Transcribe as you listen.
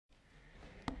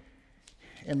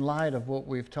in light of what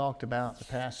we've talked about the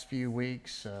past few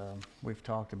weeks, we've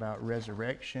talked about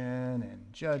resurrection and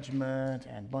judgment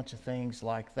and a bunch of things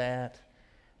like that.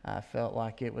 I felt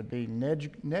like it would be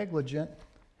negligent,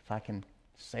 if I can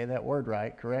say that word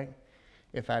right, correct?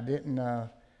 If I didn't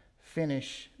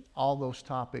finish all those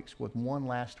topics with one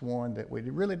last one that we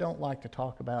really don't like to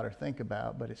talk about or think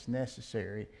about, but it's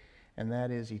necessary, and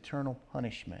that is eternal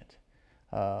punishment.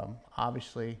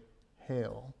 Obviously,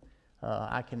 hell.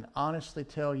 I can honestly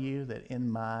tell you that in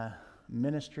my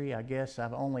ministry, I guess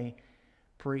I've only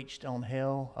preached on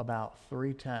hell about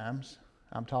 3 times.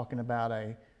 I'm talking about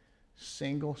a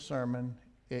single sermon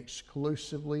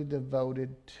exclusively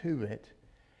devoted to it,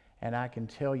 and I can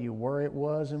tell you where it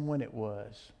was and when it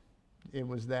was. It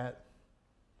was that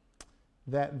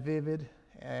vivid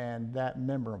and that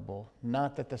memorable.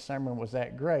 Not that the sermon was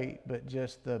that great, but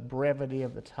just the brevity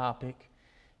of the topic,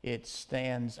 it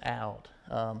stands out.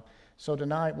 So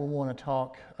tonight we want to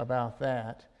talk about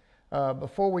that.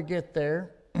 Before we get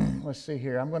there, let's see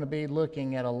here. I'm going to be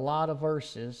looking at a lot of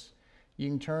verses. You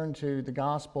can turn to the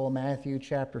Gospel of Matthew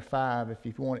chapter 5 if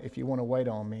you want to wait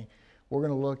on me. We're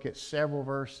going to look at several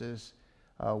verses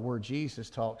where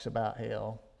Jesus talks about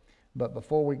hell. But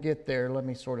before we get there, let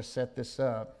me sort of set this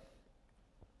up.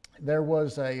 There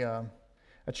was a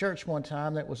church one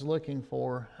time that was looking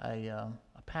for a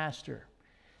pastor.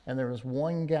 And there was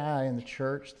one guy in the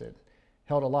church that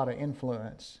held a lot of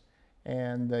influence.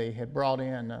 And they had brought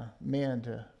in men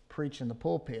to preach in the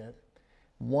pulpit.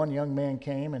 One young man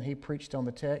came and he preached on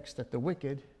the text that the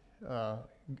wicked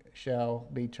shall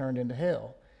be turned into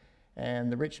hell. And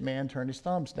the rich man turned his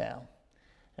thumbs down.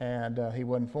 And he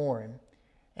wasn't for him.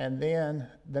 And then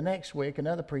the next week,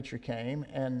 another preacher came,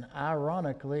 and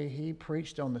ironically, he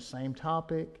preached on the same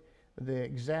topic, the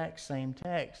exact same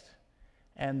text.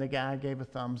 And the guy gave a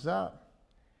thumbs up.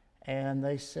 And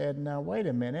they said, now, wait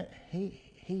a minute. He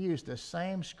used the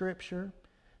same scripture,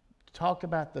 talked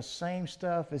about the same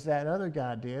stuff as that other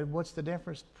guy did. What's the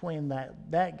difference between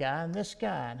that guy and this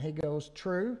guy? And he goes,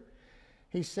 true.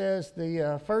 He says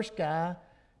the first guy,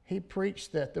 he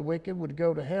preached that the wicked would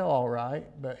go to hell all right,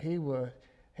 but he would...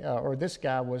 or this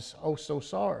guy was oh so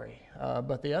sorry,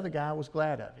 but the other guy was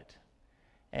glad of it.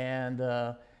 And,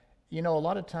 a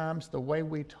lot of times the way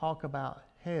we talk about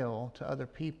hell to other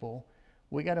people,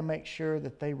 we got to make sure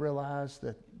that they realize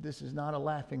that this is not a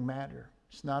laughing matter.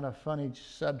 It's not a funny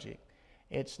subject.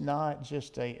 It's not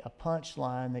just a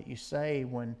punchline that you say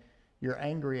when you're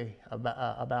angry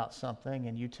about something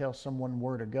and you tell someone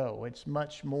where to go. It's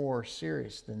much more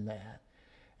serious than that.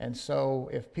 And so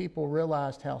if people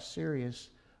realized how serious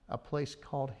a place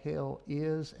called hell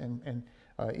is,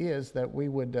 that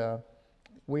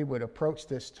we would approach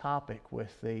this topic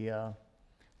with the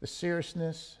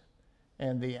seriousness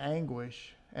and the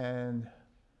anguish, and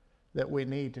that we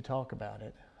need to talk about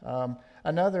it.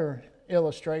 Another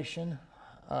illustration: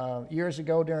 years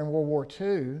ago during World War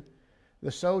II,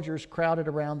 the soldiers crowded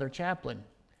around their chaplain,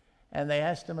 and they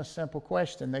asked him a simple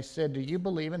question. They said, "Do you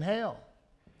believe in hell?"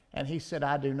 And he said,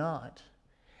 "I do not."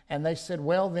 And they said,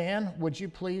 "Well then, would you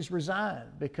please resign?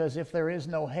 Because if there is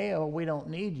no hell, we don't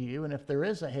need you. And if there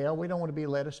is a hell, we don't want to be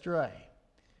led astray."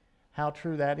 How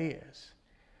true that is.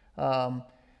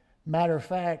 Matter of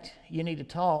fact, you need to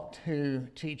talk to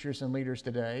teachers and leaders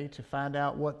today to find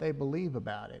out what they believe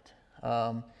about it.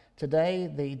 Today,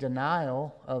 the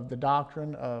denial of the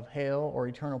doctrine of hell or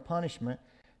eternal punishment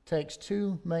takes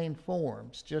 2 main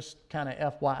forms, just kind of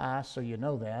FYI so you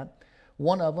know that.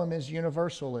 One of them is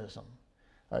universalism.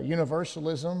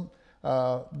 Universalism,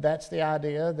 that's the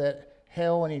idea that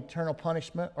hell and eternal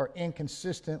punishment are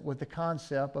inconsistent with the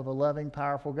concept of a loving,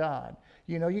 powerful God.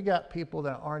 You got people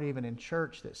that aren't even in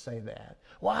church that say that.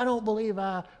 Well, I don't believe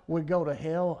I would go to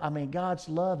hell. I mean, God's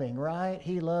loving, right?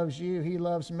 He loves you. He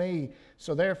loves me.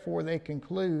 So therefore, they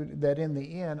conclude that in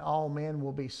the end, all men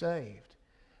will be saved.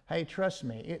 Hey, trust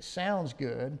me, it sounds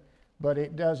good, but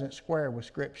it doesn't square with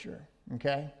Scripture,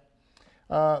 okay?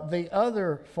 The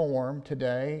other form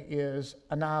today is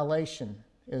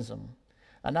annihilationism.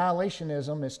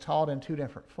 Annihilationism is taught in 2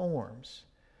 different forms.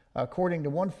 According to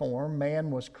one form,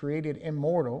 man was created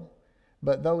immortal,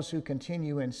 but those who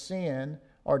continue in sin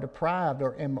are deprived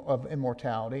of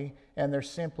immortality, and they're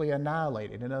simply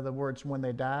annihilated. In other words, when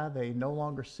they die, they no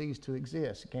longer cease to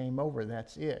exist. Game over,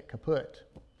 that's it, kaput.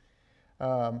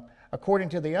 According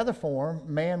to the other form,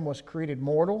 man was created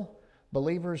mortal.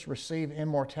 Believers receive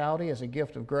immortality as a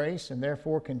gift of grace and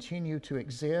therefore continue to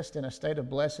exist in a state of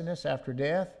blessedness after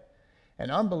death. And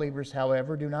unbelievers,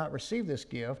 however, do not receive this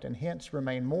gift and hence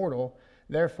remain mortal.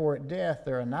 Therefore, at death,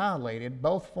 they're annihilated.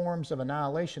 Both forms of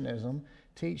annihilationism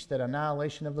teach that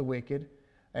annihilation of the wicked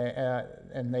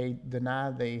and they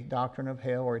deny the doctrine of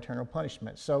hell or eternal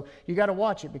punishment. So you got to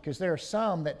watch it, because there are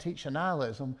some that teach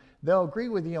annihilism. They'll agree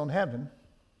with you on heaven.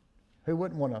 Who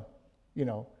wouldn't want to,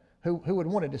 who would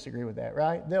want to disagree with that,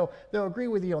 right? They'll agree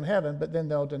with you on heaven, but then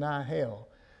they'll deny hell.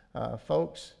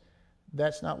 Folks,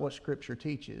 that's not what Scripture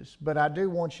teaches. But I do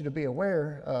want you to be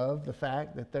aware of the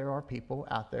fact that there are people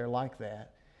out there like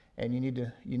that. And you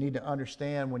need to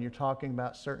understand, when you're talking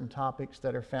about certain topics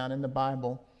that are found in the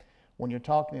Bible, when you're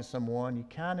talking to someone, you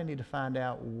kind of need to find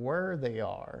out where they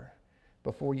are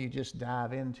before you just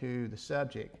dive into the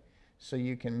subject, so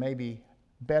you can maybe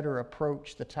better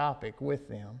approach the topic with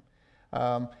them.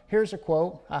 Here's a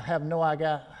quote. I have no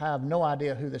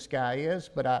idea who this guy is,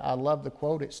 but I love the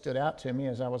quote. It stood out to me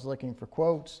as I was looking for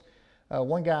quotes.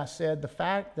 One guy said, "The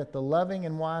fact that the loving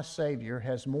and wise Savior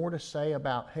has more to say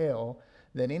about hell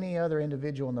than any other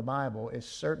individual in the Bible is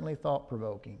certainly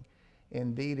thought-provoking.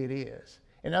 Indeed it is."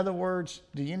 In other words,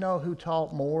 do you know who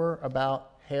taught more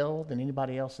about hell than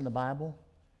anybody else in the Bible?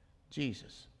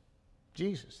 Jesus.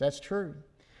 Jesus, that's true.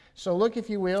 So look, if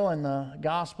you will, in the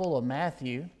Gospel of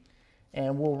Matthew,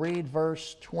 and we'll read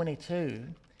verse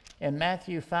 22. In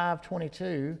Matthew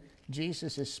 5:22,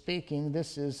 Jesus is speaking.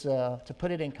 This is, to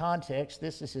put it in context,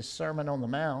 this is his Sermon on the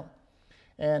Mount.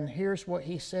 And here's what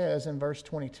he says in verse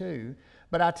 22.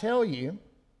 "But I tell you,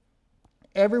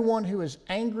 everyone who is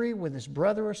angry with his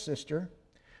brother or sister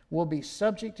will be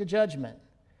subject to judgment.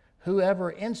 Whoever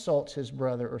insults his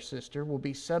brother or sister will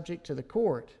be subject to the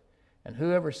court. And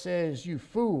whoever says, 'You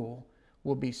fool,'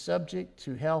 will be subject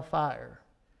to hellfire."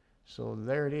 So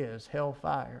there it is,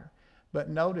 hellfire. But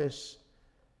notice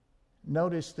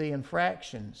the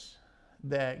infractions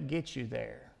that get you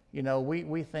there.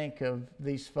 We think of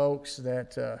these folks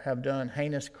that have done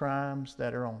heinous crimes,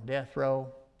 that are on death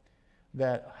row,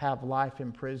 that have life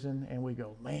in prison, and we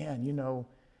go, man,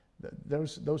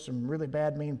 those some really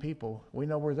bad, mean people. We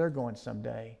know where they're going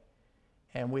someday.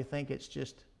 And we think it's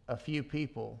just a few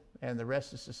people, and the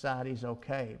rest of society's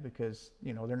okay because,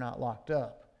 they're not locked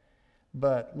up.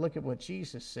 But look at what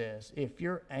Jesus says. If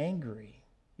you're angry,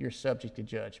 you're subject to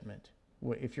judgment.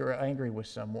 If you're angry with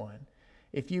someone.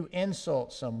 If you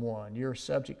insult someone, you're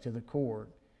subject to the court.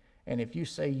 And if you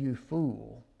say, "You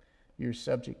fool," you're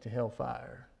subject to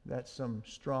hellfire. That's some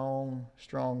strong,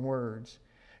 strong words.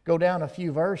 Go down a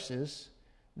few verses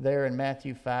there in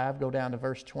Matthew 5. Go down to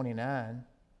verse 29.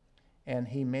 And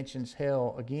he mentions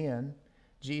hell again.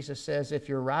 Jesus says, "If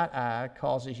your right eye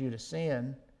causes you to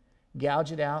sin,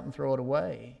 gouge it out and throw it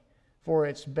away. For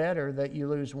it's better that you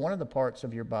lose one of the parts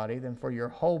of your body than for your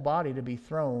whole body to be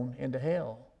thrown into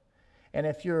hell. And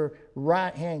if your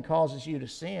right hand causes you to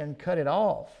sin, cut it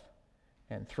off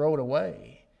and throw it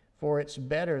away. For it's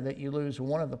better that you lose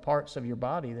one of the parts of your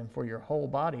body than for your whole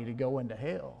body to go into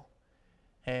hell."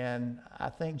 And I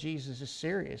think Jesus is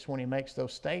serious when he makes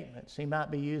those statements. He might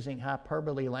be using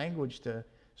hyperbole language to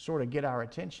sort of get our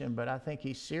attention, but I think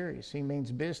he's serious. He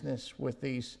means business with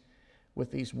these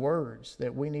words,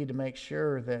 that we need to make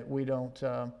sure that we don't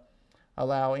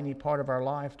allow any part of our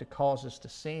life to cause us to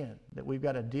sin, that we've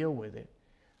got to deal with it.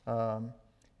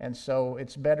 And so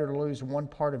it's better to lose one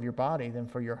part of your body than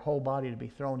for your whole body to be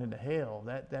thrown into hell.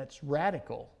 That's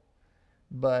radical.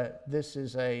 But this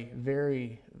is a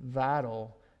very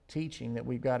vital teaching that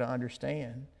we've got to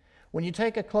understand. When you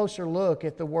take a closer look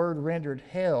at the word rendered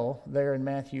hell there in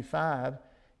Matthew 5,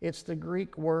 it's the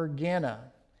Greek word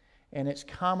Gehenna, and it's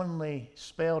commonly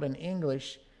spelled in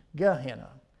English Gehenna.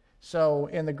 So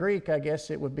in the Greek, I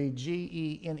guess it would be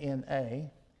Genna.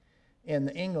 In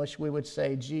the English, we would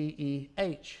say Gehenna,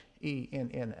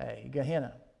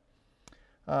 Gehenna.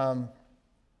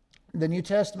 The New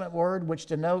Testament word which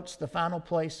denotes the final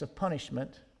place of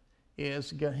punishment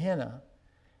is Gehenna.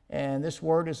 And this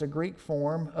word is a Greek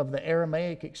form of the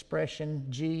Aramaic expression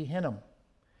Hinnom.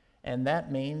 And that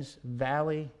means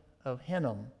Valley of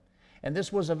Hinnom. And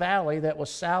this was a valley that was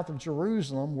south of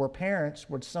Jerusalem, where parents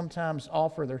would sometimes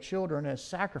offer their children as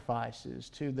sacrifices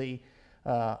to the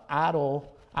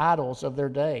idols of their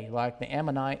day, like the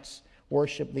Ammonites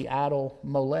worshiped the idol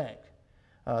Molech.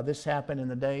 This happened in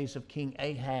the days of King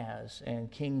Ahaz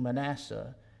and King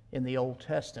Manasseh in the Old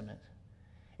Testament.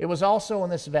 It was also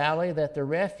in this valley that the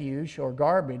refuge or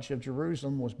garbage of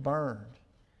Jerusalem was burned.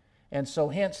 And so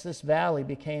hence this valley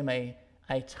became a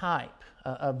type,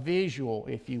 a visual,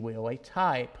 if you will, a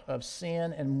type of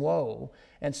sin and woe.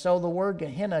 And so the word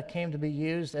Gehenna came to be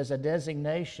used as a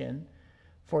designation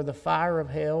for the fire of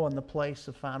hell and the place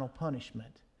of final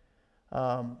punishment.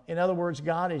 In other words,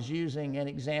 God is using an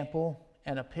example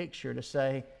and a picture to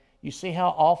say, You see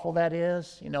how awful that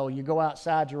is? You know, you go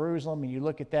outside Jerusalem and you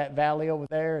look at that valley over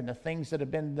there and the things that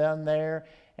have been done there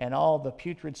and all the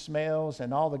putrid smells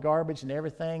and all the garbage and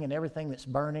everything that's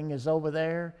burning is over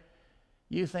there.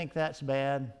 You think that's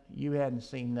bad? You hadn't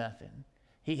seen nothing.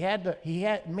 He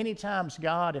had many times,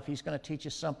 God, if he's going to teach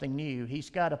us something new,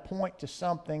 he's got to point to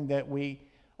something that we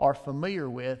are familiar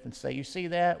with and say, you see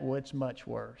that? Well, it's much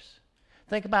worse.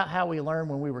 Think about how we learned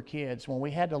when we were kids. When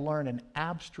we had to learn an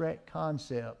abstract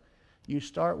concept, you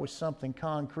start with something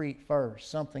concrete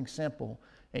first, something simple,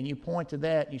 and you point to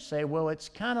that and you say, well, it's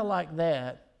kind of like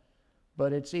that,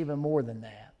 but it's even more than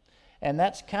that. And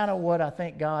that's kind of what I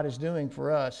think God is doing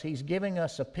for us. He's giving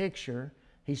us a picture.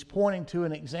 He's pointing to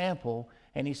an example,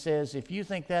 and he says, if you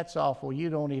think that's awful, you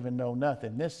don't even know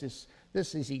nothing. This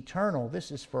is eternal.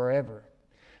 This is forever.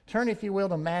 Turn, if you will,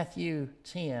 to Matthew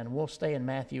 10. We'll stay in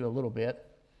Matthew a little bit.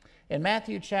 In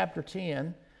Matthew chapter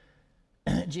 10,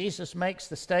 Jesus makes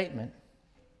the statement,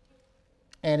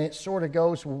 and it sort of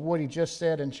goes with what he just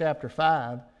said in chapter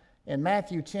 5. In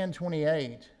Matthew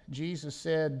 10:28, Jesus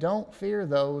said, don't fear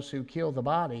those who kill the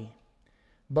body,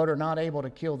 but are not able to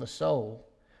kill the soul.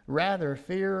 Rather,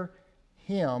 fear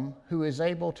him who is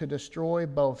able to destroy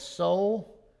both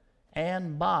soul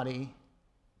and body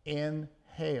in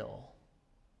hell.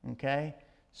 Okay?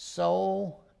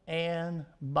 Soul and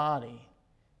body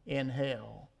in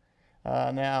hell.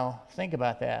 Now, think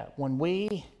about that. When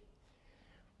we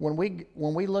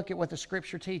look at what the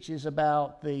Scripture teaches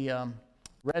about the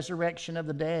resurrection of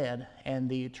the dead and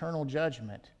the eternal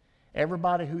judgment,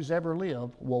 everybody who's ever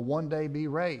lived will one day be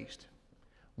raised.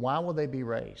 Why will they be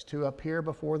raised? To appear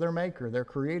before their Maker, their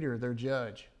Creator, their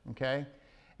Judge. Okay?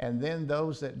 And then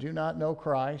those that do not know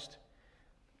Christ,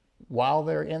 while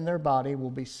they're in their body,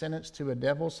 will be sentenced to a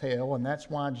devil's hell. And that's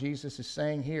why Jesus is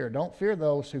saying here, don't fear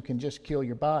those who can just kill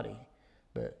your body,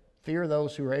 but fear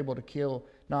those who are able to kill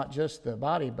not just the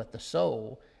body, but the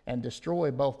soul, and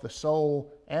destroy both the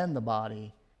soul and the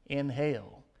body in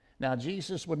hell. Now,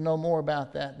 Jesus would know more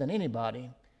about that than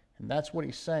anybody, and that's what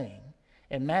he's saying.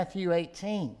 In Matthew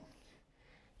 18,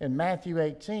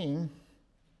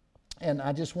 and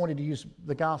I just wanted to use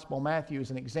the Gospel of Matthew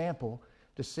as an example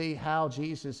to see how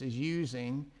Jesus is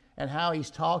using and how he's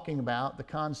talking about the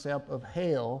concept of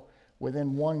hell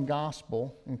within one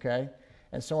gospel, okay?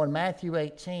 And so in Matthew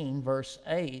 18, verse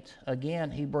 8,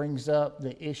 again, he brings up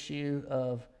the issue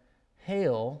of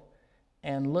hell,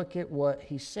 and look at what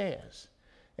he says.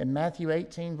 In Matthew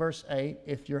 18, verse 8,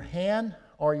 if your hand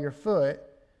or your foot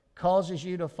causes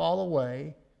you to fall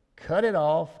away, cut it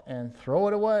off and throw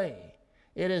it away.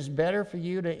 It is better for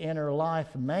you to enter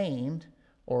life maimed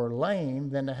or lame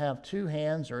than to have 2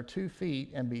 hands or 2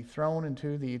 feet and be thrown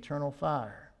into the eternal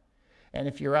fire. And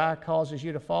if your eye causes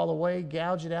you to fall away,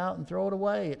 gouge it out and throw it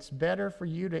away. It's better for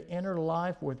you to enter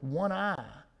life with 1 eye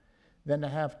than to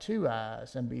have 2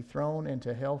 eyes and be thrown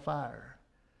into hellfire.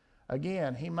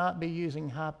 Again, he might be using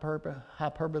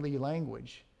hyperbole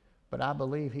language, but I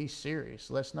believe he's serious.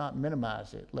 Let's not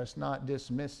minimize it. Let's not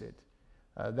dismiss it.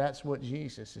 That's what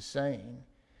Jesus is saying.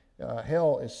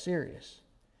 Hell is serious.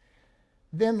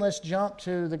 Then let's jump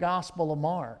to the Gospel of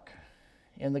Mark.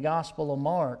 In the Gospel of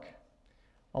Mark,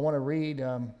 I want to read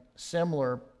a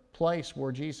similar place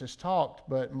where Jesus talked,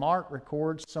 but Mark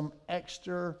records some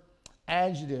extra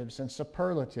adjectives and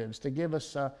superlatives to give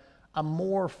us a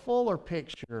more fuller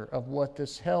picture of what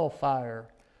this hellfire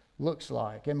looks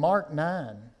like. In Mark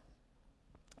 9,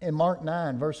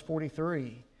 verse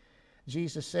 43,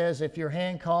 Jesus says, if your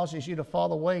hand causes you to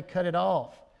fall away, cut it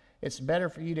off. It's better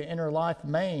for you to enter life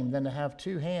maimed than to have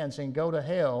 2 hands and go to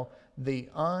hell, the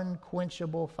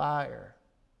unquenchable fire.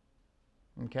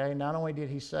 Okay, not only did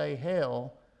he say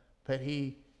hell, but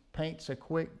he paints a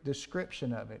quick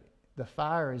description of it. The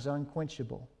fire is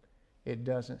unquenchable. It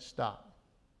doesn't stop.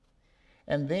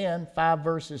 And then 5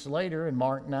 verses later in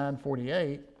Mark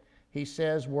 9:48, he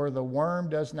says, where the worm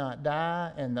does not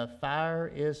die and the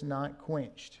fire is not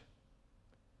quenched.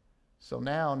 So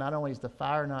now, not only is the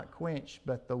fire not quenched,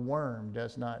 but the worm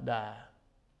does not die.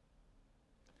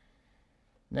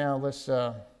 Now,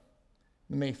 let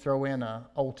me throw in an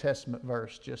Old Testament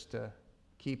verse just to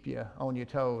keep you on your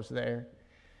toes there.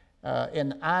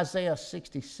 In Isaiah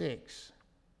 66,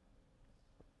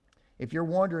 if you're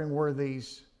wondering where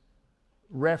these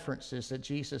references that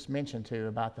Jesus mentioned to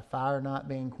about the fire not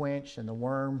being quenched and the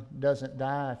worm doesn't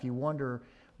die, if you wonder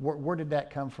where did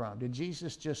that come from? Did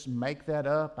Jesus just make that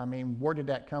up? I mean, where did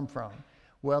that come from?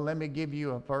 Well, let me give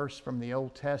you a verse from the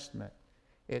Old Testament.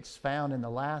 It's found in the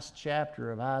last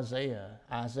chapter of Isaiah,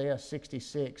 Isaiah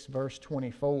 66, verse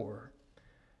 24.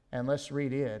 And let's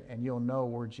read it, and you'll know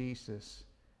where Jesus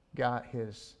got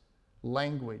his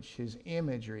language, his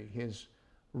imagery, his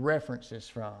references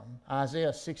from.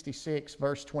 Isaiah 66,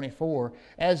 verse 24.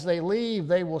 As they leave,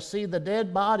 they will see the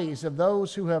dead bodies of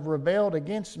those who have rebelled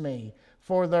against me,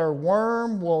 for their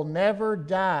worm will never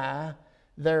die,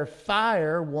 their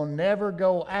fire will never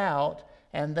go out,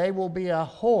 and they will be a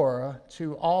horror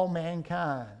to all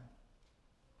mankind.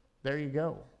 There you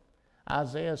go.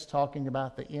 Isaiah is talking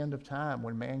about the end of time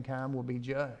when mankind will be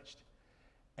judged.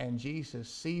 And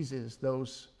Jesus seizes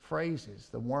those phrases.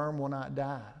 The worm will not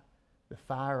die. The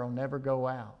fire will never go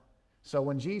out. So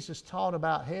when Jesus taught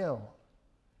about hell,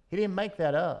 he didn't make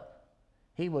that up.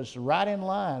 He was right in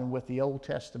line with the Old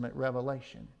Testament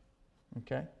revelation.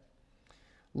 Okay?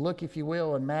 Look, if you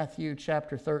will, in Matthew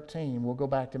chapter 13. We'll go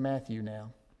back to Matthew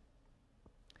now.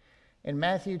 In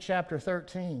Matthew chapter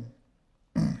 13,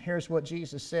 here's what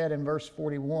Jesus said in verse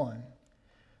 41.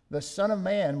 The Son of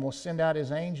Man will send out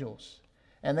his angels,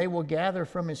 and they will gather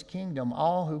from his kingdom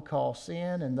all who call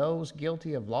sin and those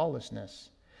guilty of lawlessness.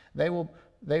 They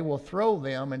will throw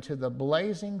them into the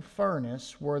blazing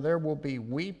furnace where there will be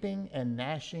weeping and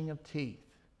gnashing of teeth.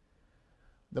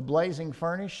 The blazing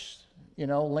furnace,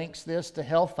 links this to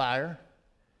hellfire.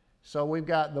 So we've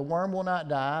got the worm will not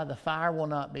die, the fire will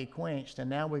not be quenched, and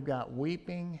now we've got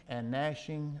weeping and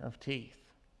gnashing of teeth.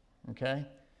 Okay?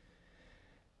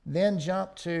 Then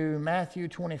jump to Matthew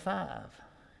 25.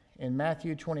 In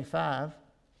Matthew 25,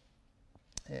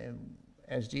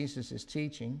 as Jesus is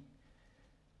teaching,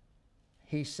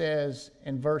 he says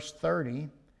in verse 30,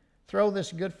 throw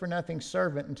this good-for-nothing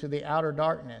servant into the outer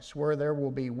darkness, where there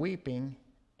will be weeping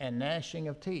and gnashing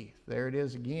of teeth. There it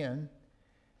is again.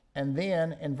 And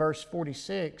then in verse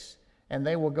 46, and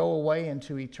they will go away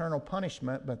into eternal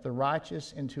punishment, but the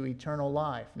righteous into eternal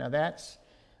life. Now that's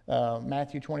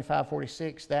Matthew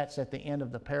 25:46, that's at the end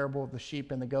of the parable of the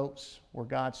sheep and the goats, where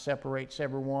God separates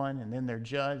everyone and then they're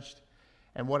judged.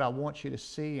 And what I want you to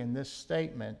see in this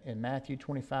statement in Matthew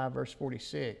 25, verse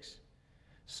 46,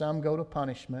 some go to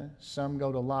punishment, some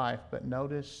go to life, but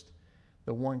notice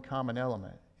the one common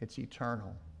element: it's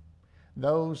eternal.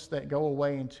 Those that go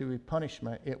away into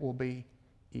punishment, it will be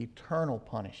eternal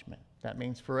punishment. That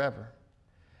means forever.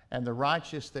 And the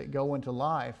righteous that go into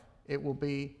life, it will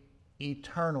be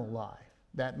eternal life.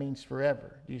 That means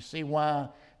forever. Do you see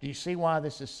why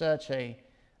this is such a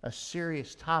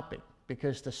serious topic?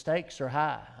 Because the stakes are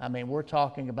high. I mean, we're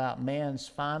talking about man's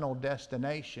final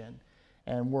destination,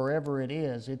 and wherever it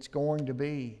is, it's going to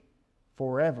be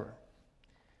forever.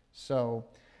 So,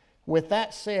 with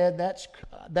that said,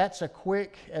 that's a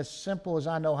quick, as simple as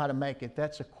I know how to make it,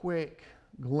 that's a quick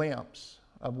glimpse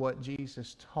of what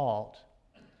Jesus taught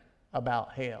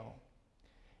about hell.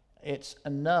 It's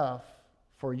enough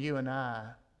for you and I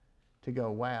to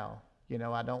go, wow,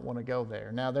 I don't want to go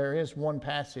there. Now, there is one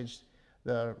passage,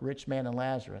 the rich man and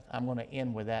Lazarus. I'm going to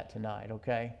end with that tonight,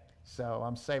 okay? So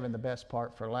I'm saving the best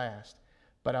part for last.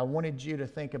 But I wanted you to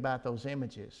think about those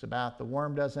images, about the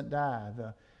worm doesn't die,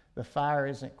 the fire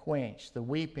isn't quenched, the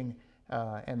weeping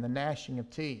and the gnashing of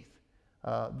teeth.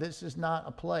 This is not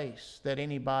a place that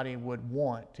anybody would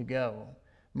want to go,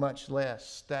 much less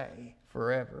stay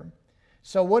forever.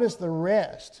 So what does the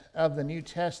rest of the New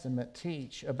Testament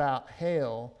teach about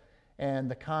hell and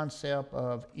the concept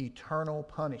of eternal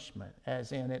punishment,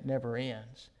 as in it never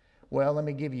ends? Well, let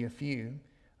me give you a few.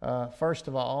 First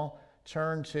of all,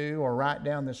 turn to or write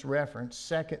down this reference,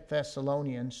 2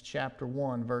 Thessalonians chapter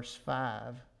 1, verse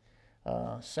 5.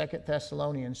 2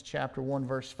 Thessalonians chapter 1,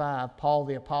 verse 5, Paul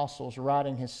the Apostle is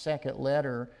writing his second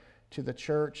letter to the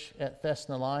church at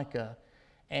Thessalonica.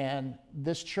 And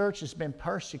this church has been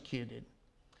persecuted.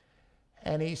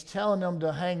 And he's telling them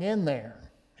to hang in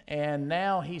there. And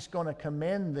now he's going to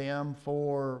commend them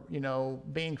for,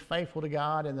 being faithful to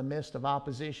God in the midst of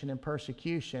opposition and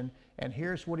persecution. And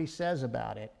here's what he says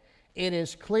about it. It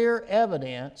is clear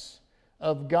evidence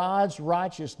of God's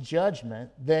righteous judgment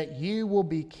that you will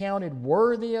be counted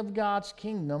worthy of God's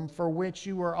kingdom, for which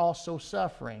you are also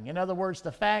suffering. In other words,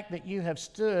 the fact that you have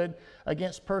stood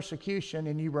against persecution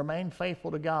and you remain faithful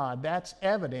to God, that's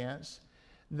evidence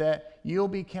that you'll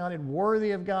be counted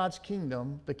worthy of God's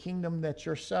kingdom, the kingdom that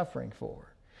you're suffering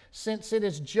for. Since it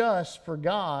is just for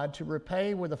God to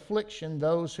repay with affliction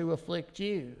those who afflict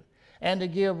you, and to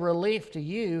give relief to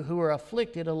you who are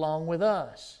afflicted along with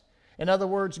us. In other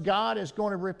words, God is going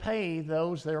to repay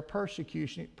those that are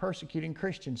persecuting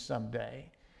Christians someday.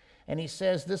 And he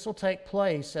says this will take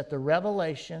place at the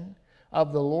revelation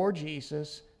of the Lord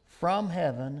Jesus from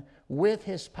heaven with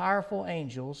his powerful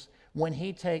angels, when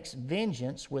he takes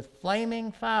vengeance with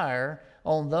flaming fire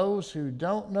on those who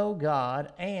don't know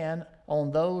God and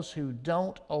on those who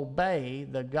don't obey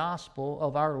the gospel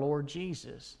of our Lord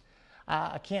Jesus.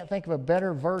 I can't think of a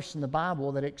better verse in the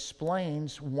Bible that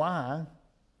explains why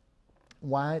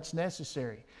why it's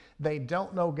necessary. They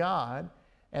don't know God,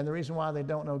 and the reason why they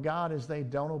don't know God is they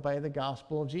don't obey the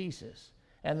gospel of Jesus.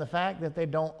 And the fact that they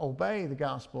don't obey the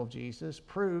gospel of Jesus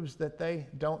proves that they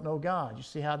don't know God. You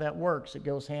see how that works? It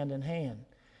goes hand in hand.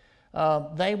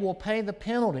 They will pay the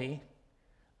penalty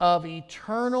of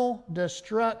eternal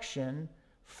destruction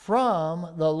from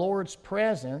the Lord's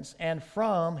presence and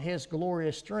from His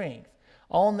glorious strength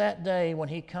on that day when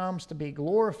He comes to be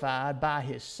glorified by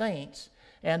His saints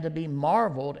and to be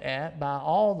marveled at by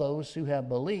all those who have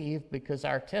believed, because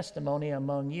our testimony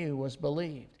among you was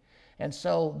believed. And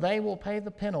so they will pay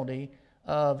the penalty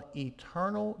of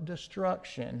eternal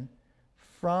destruction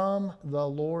from the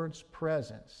Lord's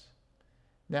presence.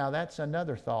 Now that's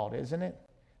another thought, isn't it?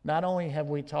 Not only have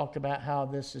we talked about how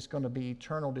this is going to be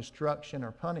eternal destruction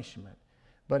or punishment,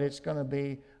 but it's going to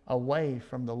be away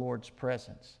from the Lord's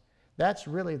presence. That's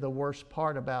really the worst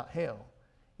part about hell,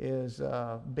 is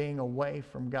being away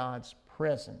from God's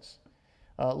presence.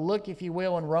 Look, if you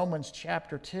will, in Romans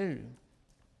chapter 2.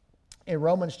 In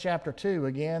Romans chapter 2,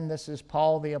 again, this is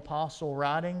Paul the Apostle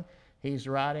writing. He's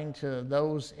writing to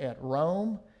those at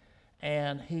Rome,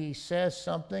 and he says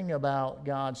something about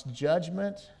God's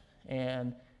judgment.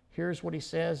 And here's what he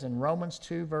says in Romans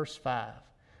 2, verse 5.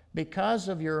 Because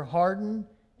of your hardened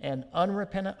and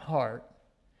unrepentant heart,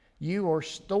 you are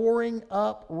storing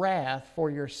up wrath for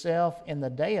yourself in the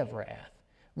day of wrath,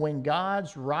 when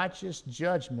God's righteous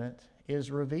judgment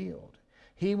is revealed.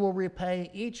 He will repay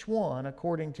each one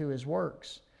according to his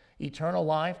works. Eternal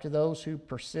life to those who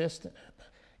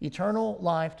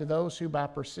by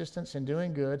persistence in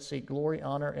doing good seek glory,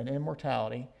 honor, and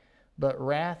immortality, but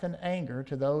wrath and anger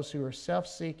to those who are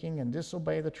self-seeking and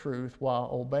disobey the truth while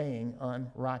obeying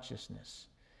unrighteousness.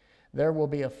 There will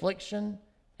be affliction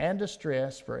and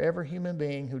distress for every human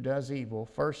being who does evil,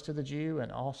 first to the Jew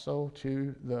and also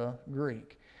to the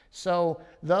Greek. So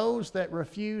those that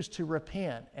refuse to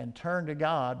repent and turn to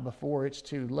God before it's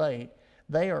too late,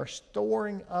 they are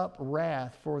storing up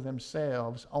wrath for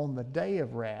themselves on the day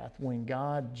of wrath when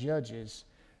God judges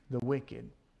the wicked.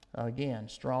 Again,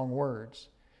 strong words.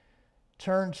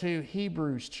 Turn to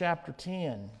Hebrews chapter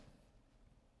 10.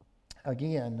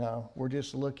 Again, we're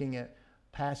just looking at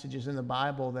passages in the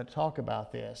Bible that talk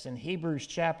about this. In Hebrews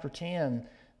chapter 10,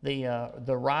 the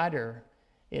writer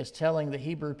is telling the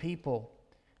Hebrew people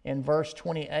in verse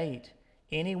 28,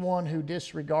 anyone who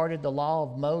disregarded the law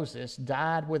of Moses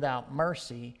died without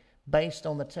mercy based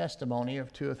on the testimony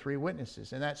of 2 or 3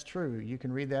 witnesses. And that's true. You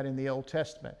can read that in the Old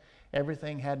Testament.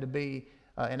 Everything had to be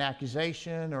an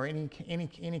accusation or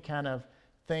any kind of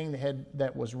thing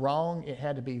that was wrong. It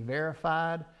had to be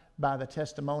verified by the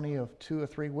testimony of 2 or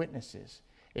 3 witnesses.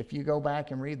 If you go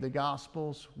back and read the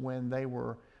Gospels, when they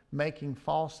were making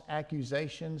false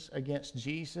accusations against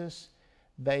Jesus,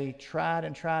 they tried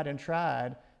and tried and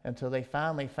tried until they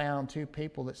finally found 2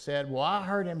 people that said, well, I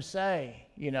heard him say,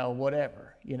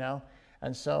 whatever,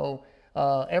 And so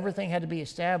everything had to be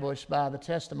established by the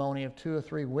testimony of 2 or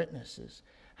 3 witnesses.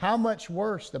 How much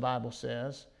worse, the Bible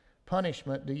says,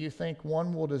 punishment do you think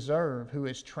one will deserve who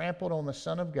has trampled on the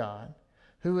Son of God,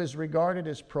 who has regarded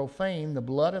as profane the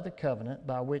blood of the covenant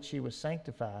by which he was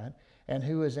sanctified, and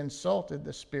who has insulted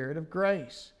the Spirit of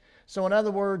grace? So in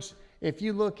other words, if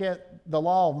you look at the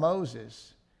law of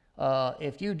Moses,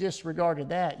 if you disregarded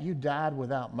that, you died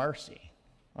without mercy,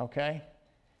 okay?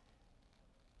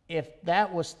 If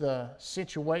that was the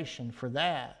situation for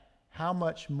that, how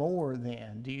much more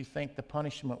then do you think the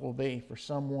punishment will be for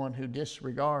someone who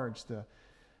disregards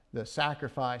the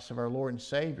sacrifice of our Lord and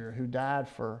Savior, who died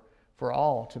for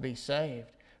all to be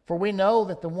saved? For we know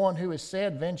that the one who has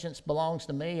said, vengeance belongs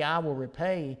to me, I will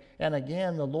repay, and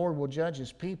again the Lord will judge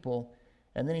his people.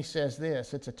 And then he says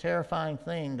this, it's a terrifying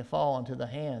thing to fall into the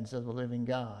hands of the living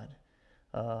God.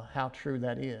 How true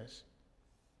that is.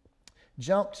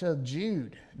 Jump to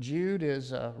Jude. Jude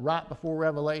is right before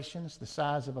Revelation. It's the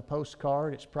size of a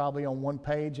postcard. It's probably on 1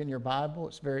 page in your Bible.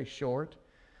 It's very short.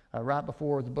 Right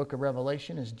before the book of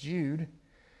Revelation is Jude.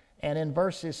 And in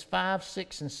verses 5,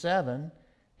 6, and 7,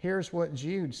 here's what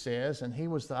Jude says. And he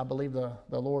was, I believe, the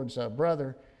Lord's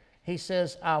brother. He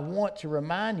says, I want to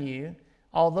remind you,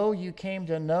 although you came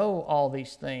to know all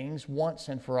these things once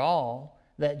and for all,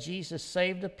 that Jesus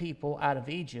saved a people out of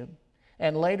Egypt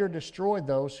and later destroyed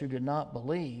those who did not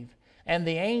believe. And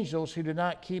the angels who did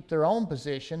not keep their own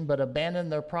position but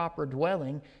abandoned their proper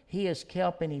dwelling, he has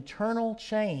kept in eternal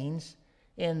chains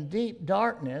in deep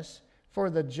darkness for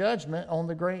the judgment on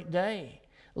the great day.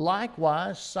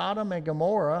 Likewise, Sodom and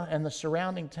Gomorrah and the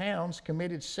surrounding towns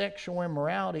committed sexual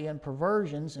immorality and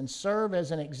perversions and serve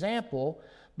as an example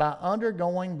by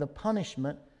undergoing the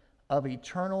punishment of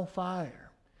eternal fire.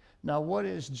 Now, what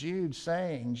is Jude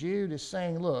saying? Jude is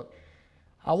saying, look,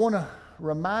 I want to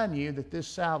remind you that this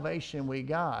salvation we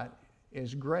got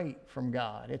is great from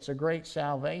God. It's a great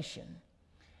salvation.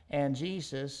 And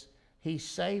Jesus, he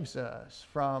saves us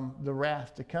from the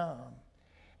wrath to come.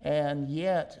 And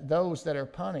yet, those that are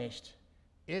punished,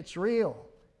 it's real.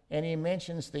 And he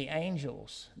mentions the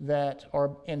angels that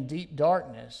are in deep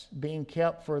darkness being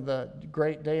kept for the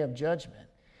great day of judgment.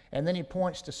 And then he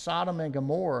points to Sodom and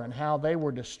Gomorrah and how they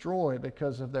were destroyed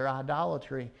because of their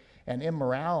idolatry and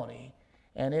immorality.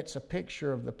 And it's a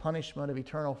picture of the punishment of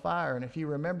eternal fire. And if you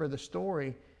remember the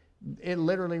story, it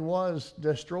literally was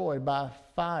destroyed by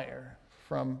fire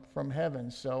from heaven.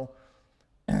 So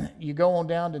you go on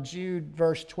down to Jude,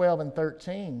 verse 12 and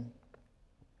 13.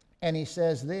 And he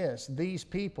says this, these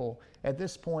people, at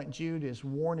this point, Jude is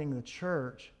warning the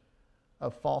church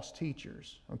of false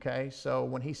teachers. Okay, so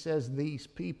when he says these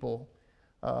people,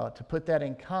 to put that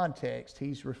in context,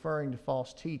 he's referring to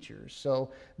false teachers.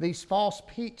 So these false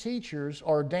teachers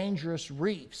are dangerous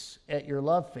reefs at your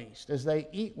love feast as they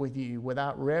eat with you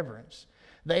without reverence.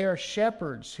 They are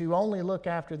shepherds who only look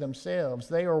after themselves.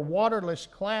 They are waterless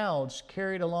clouds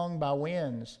carried along by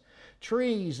winds.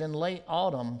 Trees in late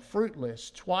autumn,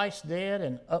 fruitless, twice dead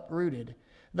and uprooted.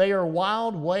 They are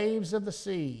wild waves of the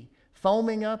sea,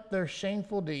 foaming up their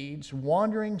shameful deeds,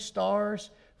 wandering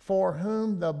stars for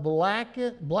whom the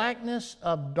blackness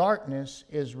of darkness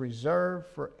is reserved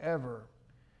forever.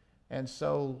 And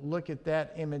so look at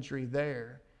that imagery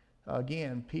there.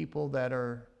 Again, people that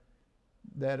are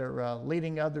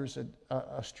leading others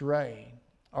astray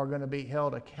are going to be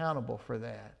held accountable for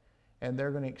that. And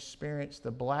they're going to experience the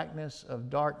blackness of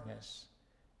darkness,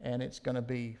 and it's going to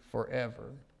be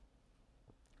forever.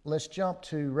 Let's jump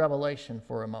to Revelation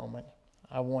for a moment.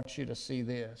 I want you to see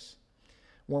this.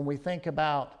 When we think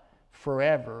about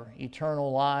forever,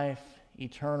 eternal life,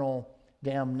 eternal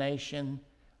damnation,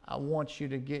 I want you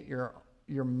to get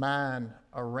your mind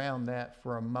around that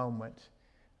for a moment.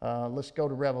 Let's go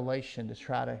to Revelation to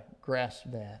try to grasp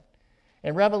that.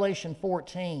 In Revelation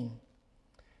 14,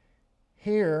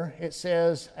 here it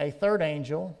says, a third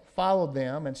angel followed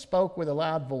them and spoke with a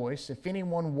loud voice, if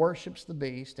anyone worships the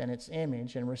beast and its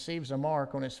image and receives a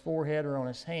mark on his forehead or on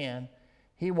his hand,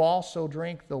 he will also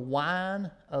drink the wine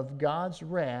of God's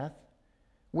wrath,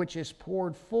 which is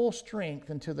poured full strength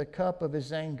into the cup of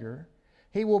his anger.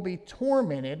 He will be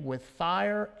tormented with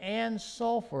fire and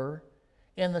sulfur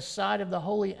in the sight of the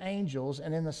holy angels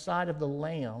and in the sight of the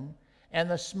Lamb, and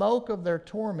the smoke of their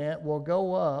torment will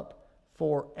go up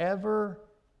forever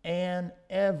and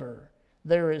ever.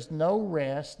 There is no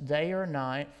rest day or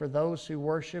night for those who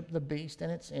worship the beast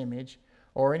and its image,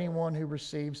 or anyone who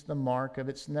receives the mark of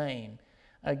its name.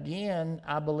 Again,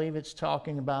 I believe it's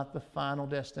talking about the final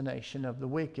destination of the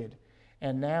wicked.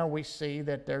 And now we see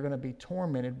that they're going to be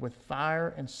tormented with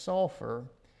fire and sulfur,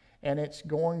 and it's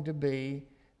going to be,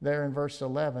 there in verse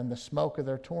 11, the smoke of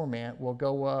their torment will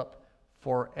go up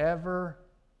forever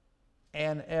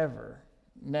and ever.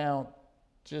 Now,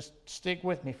 just stick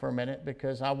with me for a minute,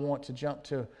 because I want to jump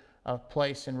to a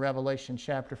place in Revelation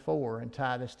chapter 4 and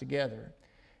tie this together.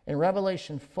 In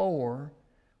Revelation 4,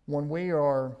 when we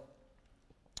are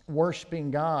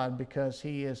worshiping God because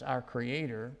He is our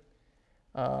Creator,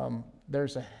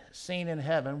 there's a scene in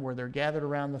heaven where they're gathered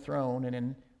around the throne. And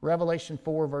in Revelation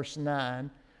 4, verse 9,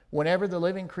 whenever the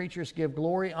living creatures give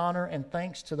glory, honor, and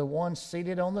thanks to the one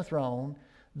seated on the throne,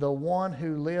 the one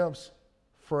who lives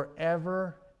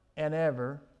forever and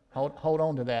ever. Hold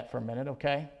on to that for a minute,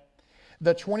 okay?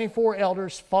 The 24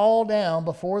 elders fall down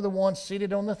before the one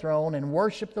seated on the throne and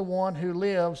worship the one who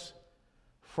lives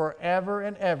forever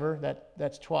and ever.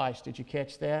 That's twice. Did you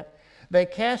catch that? They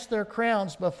cast their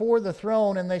crowns before the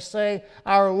throne and they say,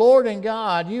 our Lord and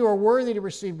God, you are worthy to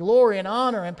receive glory and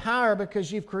honor and power,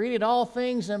 because you've created all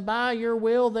things, and by your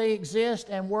will they exist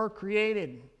and were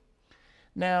created.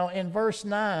 Now, in verse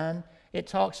 9, it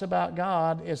talks about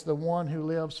God as the one who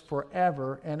lives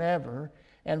forever and ever.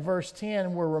 And verse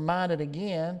 10, we're reminded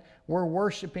again, we're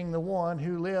worshiping the one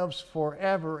who lives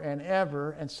forever and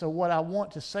ever. And so what I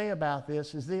want to say about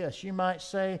this is this. You might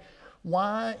say,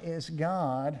 why is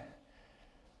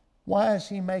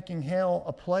He making hell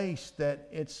a place that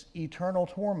it's eternal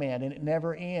torment and it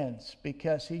never ends?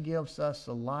 Because He gives us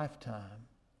a lifetime.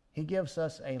 He gives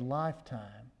us a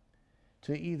lifetime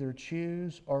to either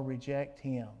choose or reject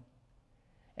Him.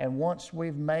 And once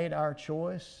we've made our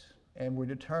choice, and we're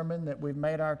determined that we've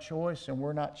made our choice and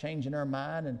we're not changing our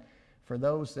mind, and for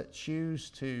those that choose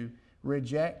to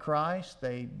reject Christ,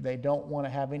 they don't want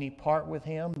to have any part with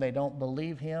Him, they don't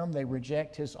believe Him, they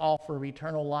reject His offer of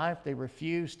eternal life, they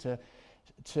refuse to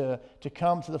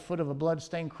come to the foot of a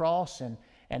bloodstained cross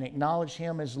and acknowledge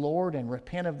Him as Lord and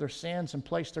repent of their sins and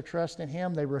place their trust in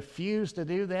Him, they refuse to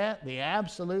do that, they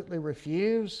absolutely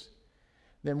refuse,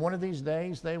 then one of these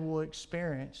days they will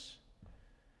experience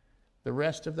the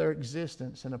rest of their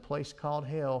existence in a place called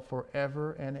hell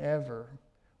forever and ever.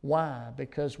 Why?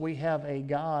 Because we have a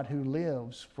God who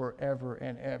lives forever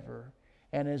and ever.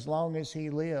 And as long as He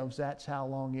lives, that's how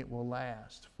long it will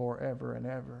last, forever and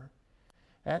ever.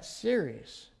 That's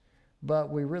serious.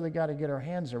 But we really got to get our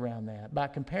hands around that. By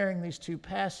comparing these two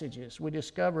passages, we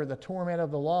discover the torment of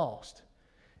the lost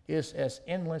is as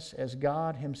endless as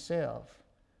God Himself,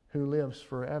 who lives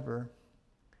forever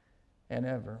and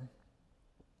ever.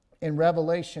 In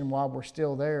Revelation, while we're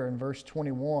still there, in verse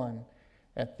 21,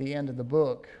 at the end of the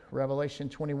book, Revelation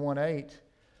 21:8,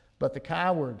 but the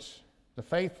cowards, the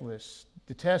faithless,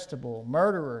 detestable,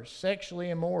 murderers, sexually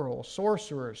immoral,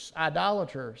 sorcerers,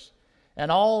 idolaters,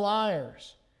 and all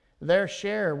liars, their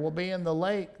share will be in the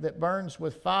lake that burns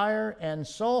with fire and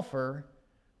sulfur,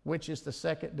 which is the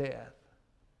second death.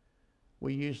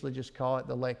 We usually just call it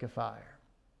the lake of fire.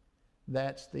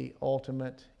 That's the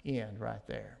ultimate end right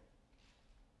there.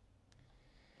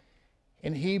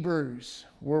 In Hebrews,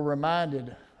 we're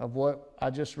reminded of what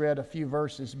I just read a few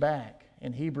verses back.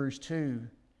 In Hebrews 2,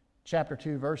 chapter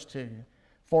 2, verse 2.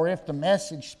 For if the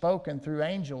message spoken through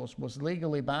angels was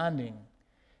legally binding,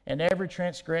 and every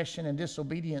transgression and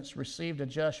disobedience received a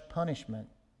just punishment,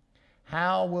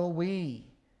 how will we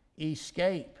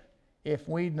escape if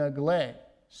we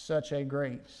neglect such a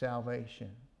great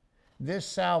salvation? This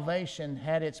salvation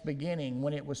had its beginning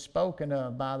when it was spoken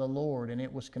of by the Lord, and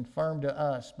it was confirmed to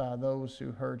us by those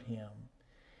who heard Him.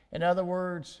 In other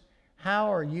words,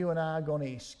 how are you and I going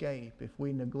to escape if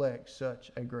we neglect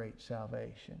such a great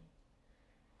salvation?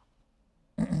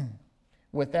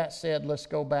 With that said, let's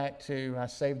go back to, I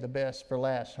saved the best for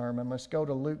last, Herman. Let's go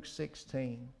to Luke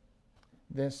 16.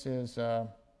 This is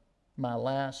my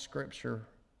last scripture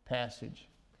passage.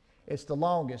 It's the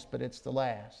longest, but it's the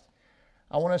last.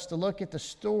 I want us to look at the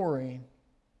story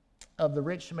of the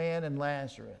rich man and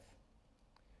Lazarus.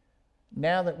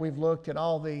 Now that we've looked at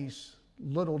all these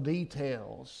little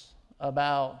details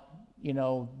about,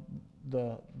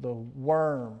 the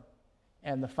worm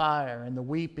and the fire and the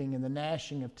weeping and the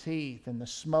gnashing of teeth and the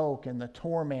smoke and the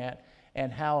torment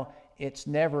and how it's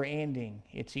never ending,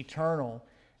 it's eternal.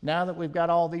 Now that we've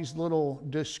got all these little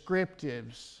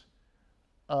descriptives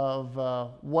of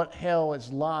what hell is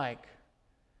like,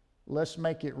 let's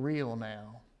make it real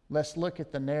now. Let's look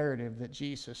at the narrative that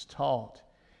Jesus taught.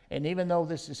 And even though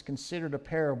this is considered a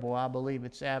parable, I believe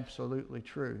it's absolutely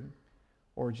true,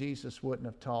 or Jesus wouldn't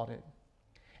have taught it.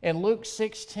 In Luke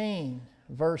 16,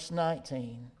 verse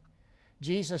 19,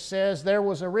 Jesus says, there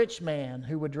was a rich man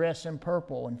who would dress in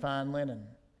purple and fine linen,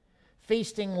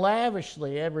 feasting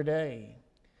lavishly every day.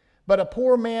 But a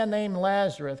poor man named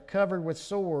Lazarus, covered with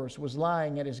sores, was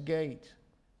lying at his gate.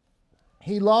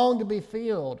 He longed to be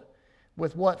filled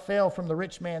with what fell from the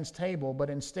rich man's table, but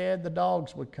instead the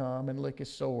dogs would come and lick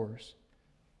his sores.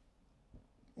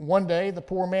 One day the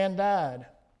poor man died,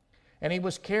 and he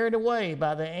was carried away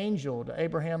by the angel to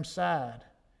Abraham's side.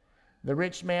 The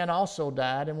rich man also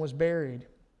died and was buried.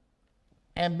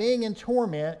 And being in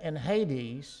torment in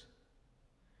Hades,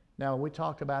 now we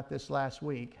talked about this last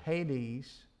week,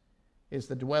 Hades is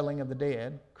the dwelling of the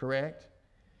dead, correct?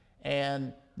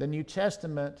 And the New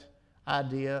Testament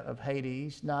idea of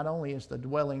Hades not only is the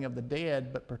dwelling of the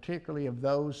dead, but particularly of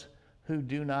those who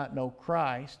do not know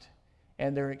Christ,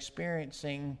 and they're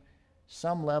experiencing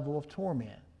some level of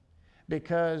torment.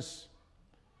 Because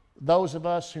those of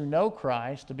us who know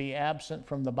Christ, to be absent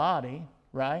from the body,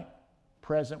 right?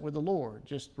 Present with the Lord.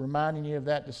 Just reminding you of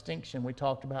that distinction we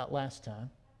talked about last time.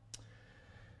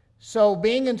 So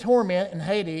being in torment in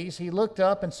Hades, he looked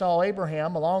up and saw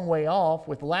Abraham a long way off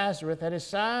with Lazarus at his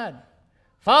side.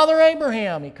 Father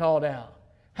Abraham, he called out,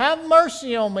 have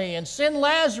mercy on me and send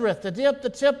Lazarus to dip the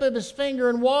tip of his finger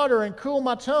in water and cool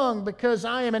my tongue, because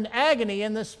I am in agony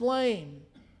in this flame.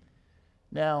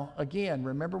 Now, again,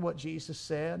 remember what Jesus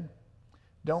said?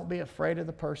 Don't be afraid of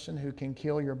the person who can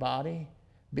kill your body.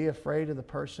 Be afraid of the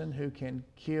person who can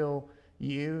kill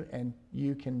you, and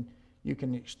you can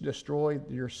destroy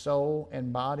your soul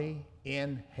and body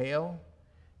in hell.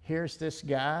 Here's this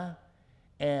guy,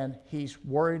 and he's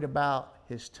worried about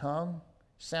his tongue.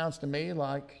 Sounds to me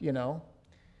like,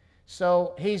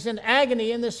 So he's in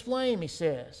agony in this flame, he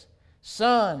says.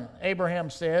 Son, Abraham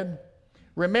said,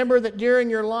 remember that during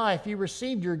your life you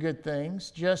received your good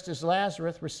things, just as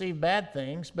Lazarus received bad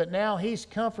things, but now he's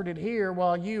comforted here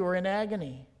while you are in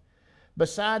agony.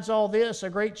 Besides all this, a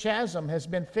great chasm has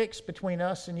been fixed between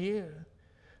us and you,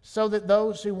 so that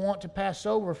those who want to pass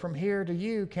over from here to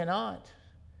you cannot,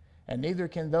 and neither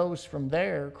can those from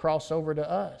there cross over to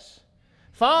us.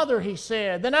 Father, he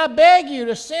said, then I beg you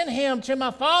to send him to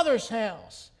my father's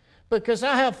house, because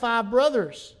I have 5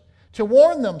 brothers, to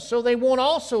warn them so they won't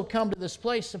also come to this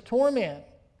place of torment.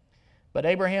 But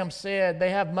Abraham said,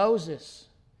 they have Moses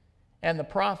and the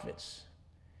prophets.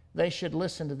 They should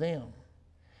listen to them.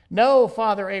 No,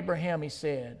 Father Abraham, he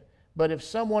said, but if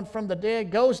someone from the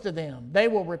dead goes to them, they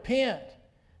will repent.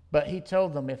 But he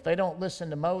told them, if they don't listen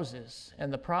to Moses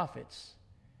and the prophets,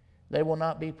 they will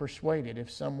not be persuaded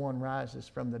if someone rises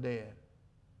from the dead.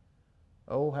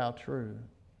 Oh, how true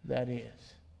that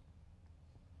is.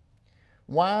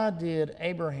 Why did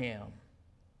Abraham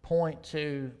point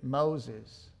to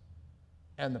Moses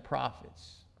and the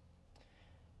prophets?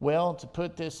 Well, to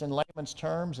put this in layman's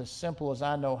terms, as simple as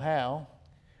I know how,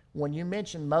 when you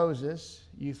mention Moses,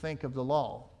 you think of the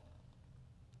law.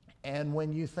 And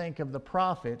when you think of the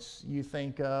prophets, you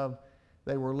think of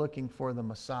they were looking for the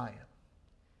Messiah.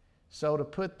 So to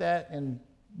put that in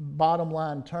bottom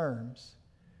line terms,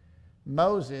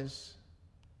 Moses,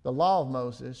 the law of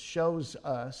Moses, shows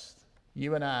us,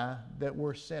 you and I, that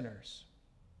we're sinners.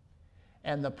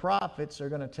 And the prophets are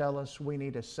going to tell us we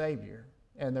need a Savior.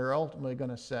 And they're ultimately going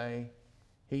to say,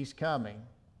 He's coming.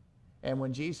 And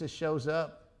when Jesus shows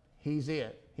up, He's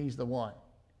it. He's the one.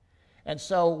 And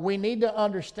so we need to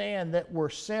understand that we're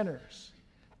sinners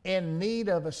in need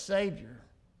of a Savior,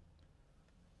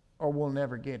 or we'll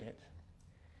never get it.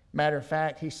 Matter of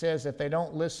fact, he says if they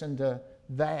don't listen to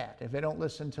that, if they don't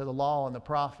listen to the law and the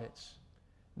prophets,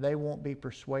 they won't be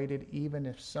persuaded even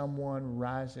if someone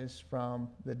rises from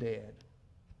the dead.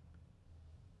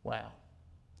 Wow.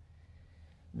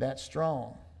 That's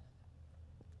strong.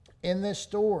 In this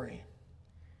story,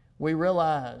 we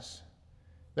realize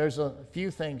there's a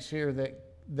few things here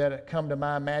that come to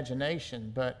my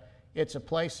imagination, but it's a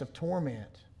place of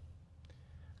torment.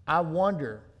 I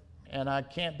wonder, and I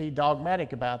can't be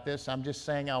dogmatic about this, I'm just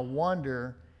saying I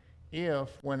wonder if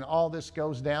when all this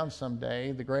goes down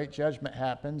someday, the great judgment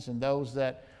happens, and those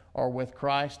that are with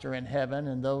Christ are in heaven,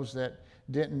 and those that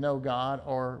didn't know God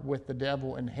are with the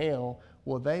devil in hell,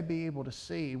 will they be able to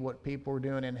see what people are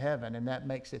doing in heaven? And that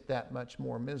makes it that much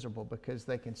more miserable because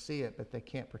they can see it, but they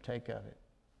can't partake of it.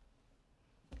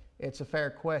 It's a fair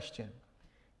question.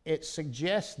 It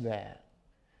suggests that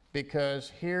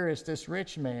because here is this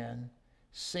rich man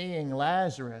seeing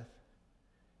Lazarus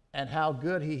and how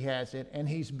good he has it, and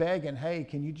he's begging, hey,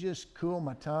 can you just cool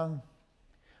my tongue?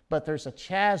 But there's a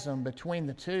chasm between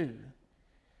the two.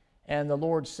 And the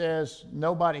Lord says,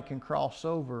 nobody can cross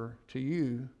over to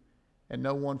you, and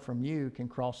no one from you can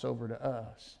cross over to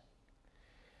us.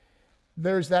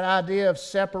 There's that idea of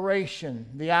separation,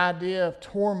 the idea of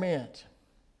torment,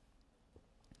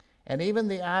 and even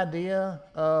the idea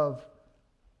of,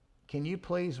 can you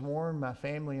please warn my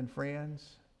family and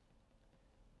friends?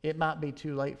 It might be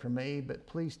too late for me, but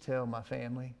please tell my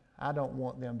family, I don't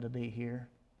want them to be here.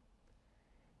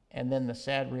 And then the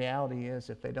sad reality is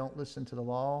if they don't listen to the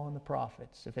law and the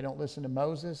prophets, if they don't listen to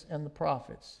Moses and the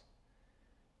prophets,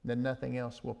 then nothing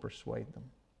else will persuade them.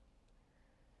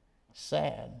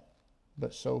 Sad,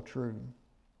 but so true.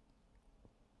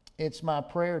 It's my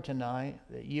prayer tonight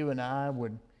that you and I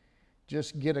would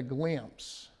just get a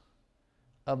glimpse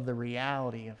of the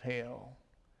reality of hell.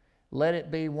 Let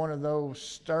it be one of those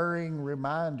stirring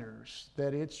reminders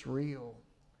that it's real.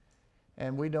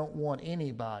 And we don't want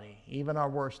anybody, even our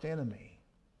worst enemy,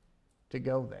 to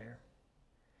go there.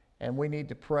 And we need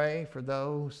to pray for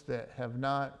those that have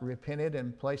not repented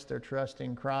and placed their trust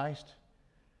in Christ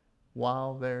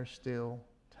while there's still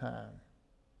time.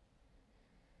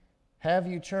 Have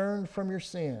you turned from your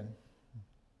sin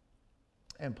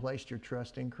and placed your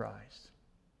trust in Christ?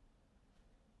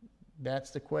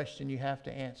 That's the question you have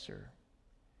to answer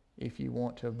if you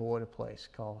want to avoid a place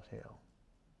called hell.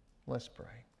 Let's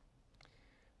pray.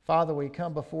 Father, we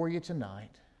come before you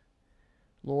tonight.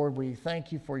 Lord, we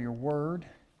thank you for your word.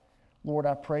 Lord,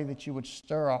 I pray that you would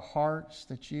stir our hearts,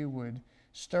 that you would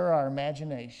stir our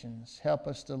imaginations. Help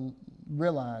us to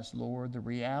realize, Lord, the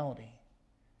reality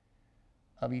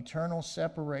of eternal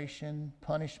separation,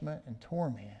 punishment, and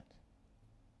torment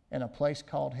in a place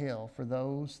called hell for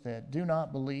those that do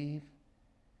not believe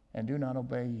and do not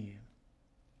obey you.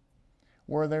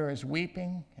 Where there is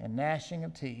weeping and gnashing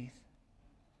of teeth,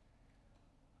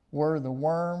 where the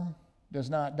worm does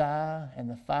not die and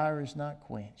the fire is not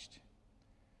quenched.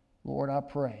 Lord, I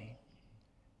pray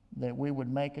that we would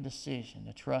make a decision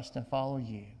to trust and follow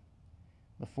you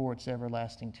before it's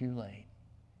everlasting too late.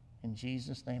 In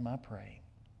Jesus' name I pray.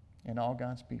 And all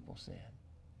God's people said,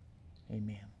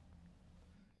 amen.